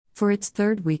For its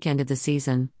third weekend of the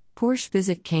season, Porsche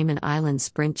Visit Cayman Islands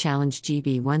Sprint Challenge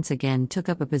GB once again took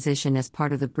up a position as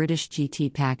part of the British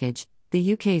GT package,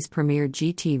 the UK's premier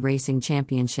GT racing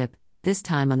championship, this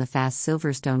time on the fast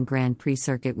Silverstone Grand Prix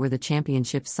circuit where the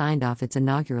championship signed off its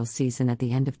inaugural season at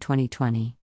the end of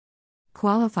 2020.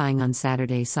 Qualifying on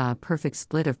Saturday saw a perfect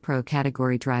split of Pro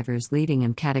category drivers leading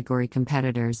M category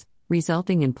competitors,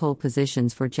 resulting in pole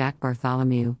positions for Jack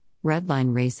Bartholomew,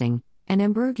 Redline Racing, and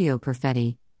Ambrogio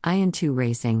Perfetti, IN2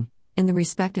 Racing, in the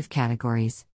respective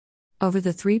categories. Over the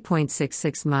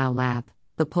 3.66-mile lap,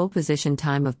 the pole position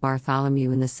time of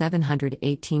Bartholomew in the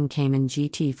 718 Cayman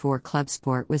GT4 Club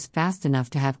Sport was fast enough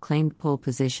to have claimed pole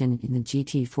position in the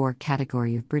GT4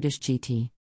 category of British GT.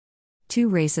 Two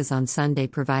races on Sunday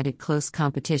provided close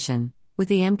competition, with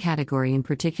the M category in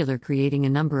particular creating a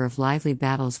number of lively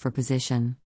battles for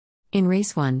position. In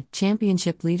Race 1,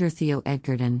 championship leader Theo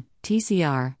Edgerton,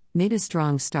 TCR, made a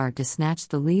strong start to snatch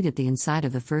the lead at the inside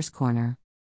of the first corner.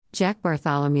 Jack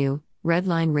Bartholomew,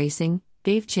 Redline Racing,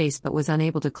 gave chase but was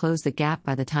unable to close the gap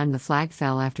by the time the flag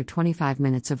fell after 25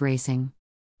 minutes of racing.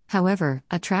 However,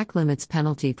 a track limits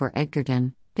penalty for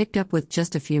Edgerton, picked up with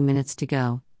just a few minutes to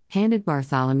go, handed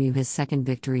Bartholomew his second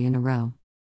victory in a row.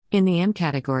 In the M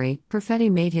category,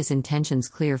 Perfetti made his intentions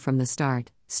clear from the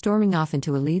start, storming off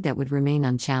into a lead that would remain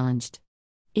unchallenged.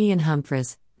 Ian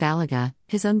Humphries, Balaga,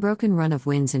 his unbroken run of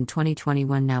wins in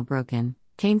 2021 now broken,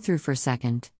 came through for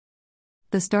second.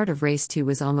 The start of Race 2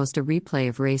 was almost a replay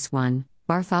of Race 1,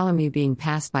 Bartholomew being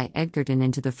passed by Edgerton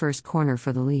into the first corner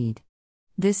for the lead.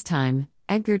 This time,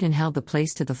 Edgerton held the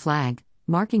place to the flag,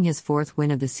 marking his fourth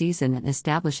win of the season and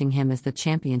establishing him as the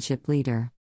championship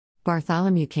leader.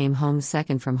 Bartholomew came home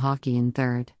second from Hockey in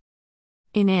third.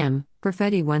 In M,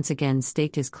 Perfetti once again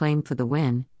staked his claim for the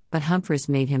win, but Humphries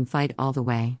made him fight all the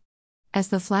way. As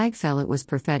the flag fell, it was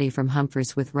Perfetti from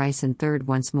Humphries with Rice in third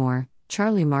once more,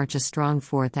 Charlie March a strong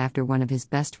fourth after one of his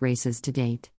best races to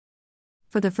date.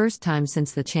 For the first time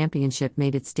since the championship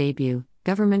made its debut,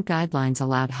 government guidelines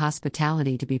allowed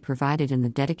hospitality to be provided in the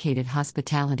dedicated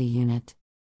hospitality unit.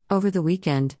 Over the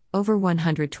weekend, over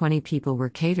 120 people were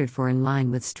catered for in line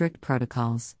with strict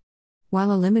protocols.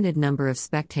 While a limited number of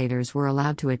spectators were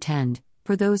allowed to attend,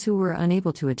 for those who were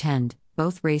unable to attend,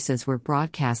 both races were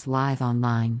broadcast live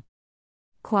online.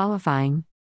 Qualifying.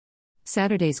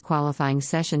 Saturday's qualifying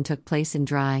session took place in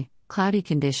dry, cloudy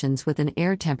conditions with an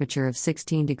air temperature of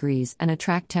 16 degrees and a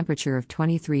track temperature of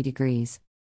 23 degrees.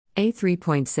 A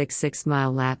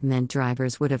 3.66-mile lap meant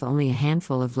drivers would have only a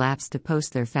handful of laps to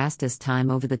post their fastest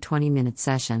time over the 20-minute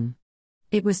session.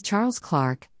 It was Charles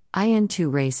Clark,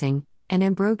 IN2 Racing, and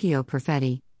Ambrogio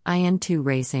Perfetti, IN2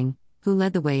 Racing, who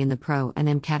led the way in the Pro and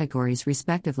M categories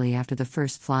respectively after the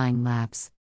first flying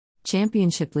laps.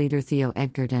 Championship leader Theo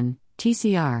Edgerton,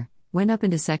 TCR, went up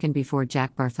into second before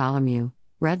Jack Bartholomew,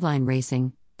 Redline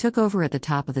Racing, took over at the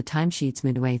top of the timesheets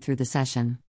midway through the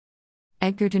session.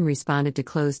 Edgerton responded to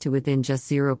close to within just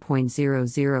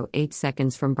 0.008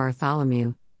 seconds from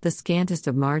Bartholomew, the scantest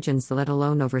of margins let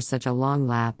alone over such a long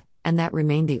lap, and that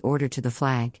remained the order to the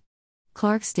flag.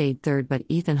 Clark stayed third but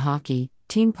Ethan Hockey,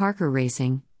 Team Parker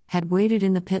Racing, had waited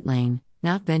in the pit lane,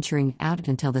 not venturing out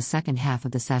until the second half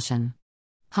of the session.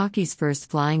 Hockey's first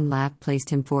flying lap placed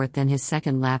him fourth, then his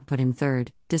second lap put him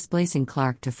third, displacing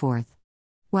Clark to fourth.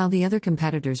 While the other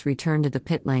competitors returned to the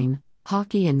pit lane,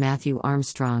 Hockey and Matthew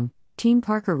Armstrong, Team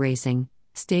Parker Racing,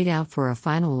 stayed out for a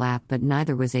final lap but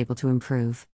neither was able to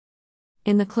improve.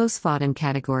 In the close-fought M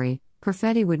category,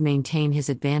 Perfetti would maintain his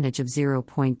advantage of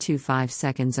 0.25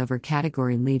 seconds over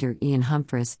category leader Ian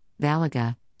Humphries,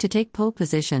 Balaga, to take pole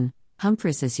position.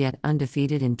 Humphries is yet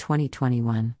undefeated in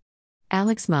 2021.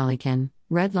 Alex Malikan,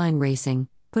 Redline Racing,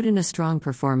 put in a strong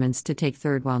performance to take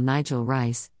third while Nigel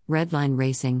Rice, Redline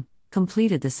Racing,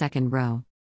 completed the second row.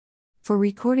 For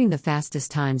recording the fastest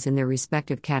times in their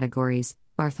respective categories,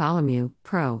 Bartholomew,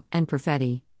 Pro, and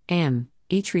Perfetti, M,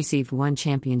 each received one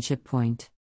championship point.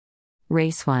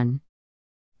 Race 1.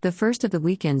 The first of the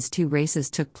weekend's two races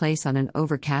took place on an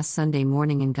overcast Sunday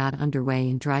morning and got underway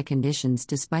in dry conditions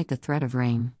despite the threat of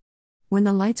rain. When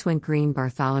the lights went green,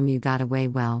 Bartholomew got away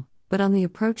well, but on the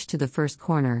approach to the first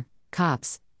corner,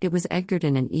 Copse, it was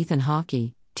Edgerton and Ethan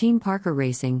Hockey, Team Parker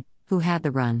Racing, who had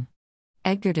the run.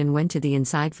 Edgerton went to the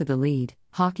inside for the lead,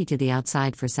 Hockey to the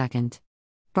outside for second.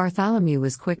 Bartholomew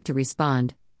was quick to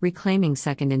respond, reclaiming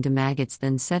second into Maggots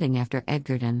then setting after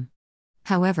Edgerton.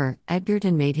 However,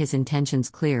 Edgerton made his intentions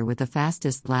clear with the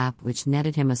fastest lap which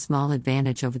netted him a small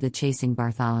advantage over the chasing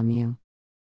Bartholomew.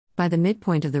 By the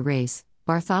midpoint of the race,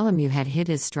 Bartholomew had hit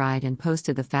his stride and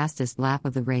posted the fastest lap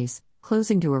of the race,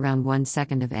 closing to around 1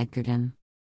 second of Edgerton.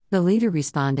 The leader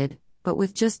responded, but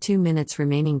with just 2 minutes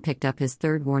remaining picked up his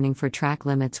third warning for track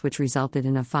limits, which resulted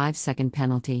in a 5-second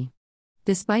penalty.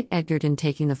 Despite Edgerton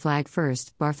taking the flag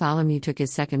first, Bartholomew took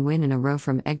his second win in a row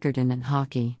from Edgerton at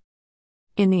Hockey.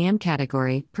 In the M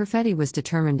category, Perfetti was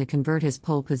determined to convert his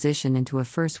pole position into a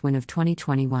first win of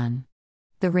 2021.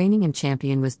 The reigning M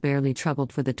champion was barely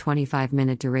troubled for the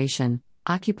 25-minute duration,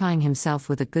 occupying himself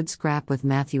with a good scrap with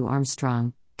Matthew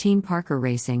Armstrong, Team Parker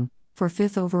Racing, for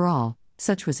 5th overall.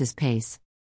 Such was his pace.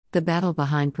 The battle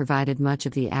behind provided much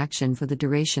of the action for the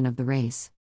duration of the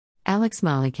race. Alex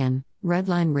Malikan,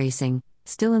 Redline Racing,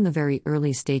 still in the very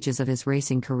early stages of his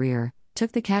racing career,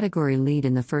 took the category lead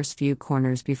in the first few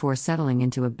corners before settling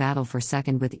into a battle for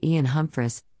second with Ian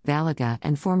Humphris, Valaga,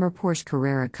 and former Porsche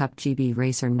Carrera Cup GB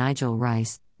racer Nigel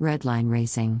Rice, Redline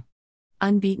Racing.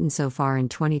 Unbeaten so far in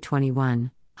 2021,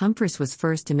 Humphris was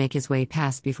first to make his way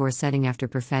past before setting after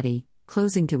Perfetti,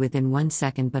 closing to within 1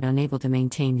 second but unable to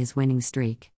maintain his winning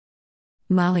streak.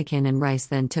 Malikan and Rice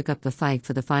then took up the fight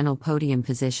for the final podium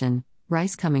position,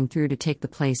 Rice coming through to take the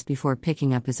place before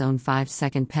picking up his own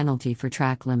 5-second penalty for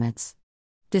track limits.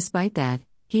 Despite that,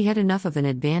 he had enough of an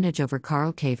advantage over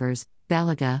Carl Cavers,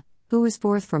 Valaga, who was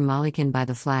fourth from Malikan by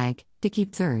the flag, to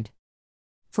keep third.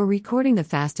 For recording the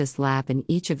fastest lap in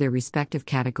each of their respective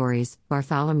categories,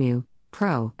 Bartholomew,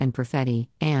 Pro, and Perfetti,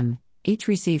 M, each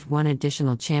received 1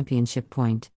 additional championship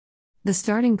point. The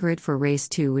starting grid for Race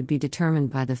 2 would be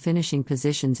determined by the finishing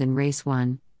positions in Race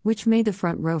 1, which made the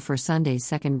front row for Sunday's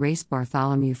second race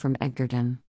Bartholomew from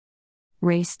Edgerton.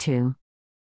 Race 2.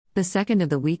 The second of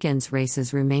the weekend's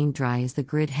races remained dry as the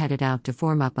grid headed out to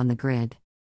form up on the grid.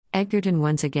 Edgerton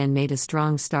once again made a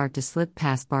strong start to slip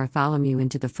past Bartholomew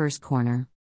into the first corner.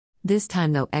 This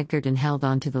time though Edgerton held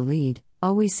on to the lead,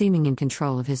 always seeming in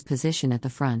control of his position at the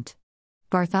front.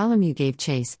 Bartholomew gave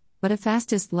chase, but a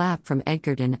fastest lap from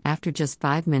Edgerton after just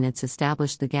 5 minutes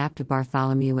established the gap to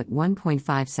Bartholomew at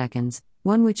 1.5 seconds,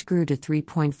 one which grew to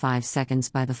 3.5 seconds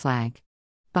by the flag.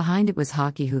 Behind it was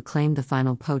Hockey, who claimed the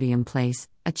final podium place,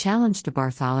 a challenge to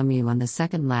Bartholomew on the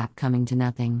second lap coming to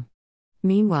nothing.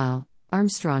 Meanwhile,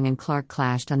 Armstrong and Clark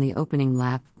clashed on the opening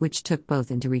lap, which took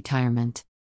both into retirement.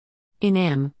 In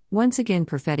M, once again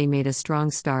Perfetti made a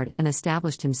strong start and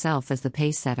established himself as the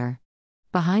pace setter.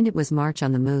 Behind it was March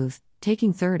on the move,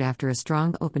 taking third after a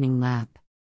strong opening lap.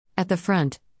 At the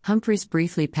front, Humphries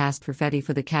briefly passed Perfetti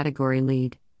for the category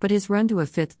lead, but his run to a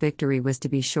 5th victory was to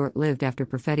be short-lived after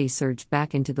Perfetti surged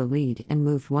back into the lead and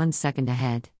moved 1 second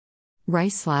ahead.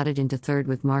 Rice slotted into third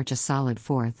with March a solid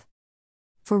 4th.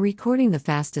 For recording the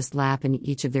fastest lap in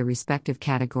each of their respective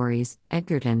categories,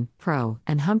 Edgerton, Pro,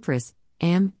 and Humphris,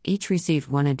 M, each received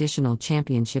 1 additional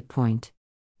championship point.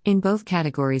 In both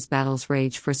categories, battles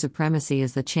rage for supremacy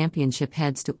as the championship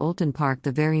heads to Oulton Park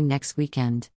the very next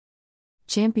weekend.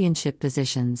 Championship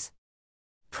positions.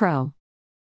 Pro.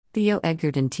 Theo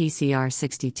Edgerton TCR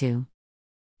 62.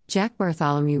 Jack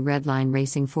Bartholomew Redline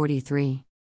Racing 43.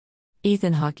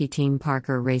 Ethan Hockey Team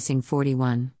Parker Racing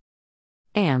 41.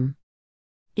 Am.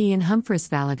 Ian Humphris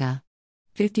Valaga.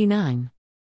 59.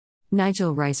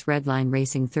 Nigel Rice Redline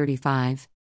Racing 35.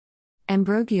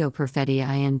 Ambrogio Perfetti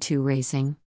IN2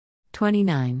 Racing.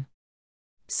 29.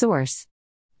 Source.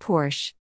 Porsche.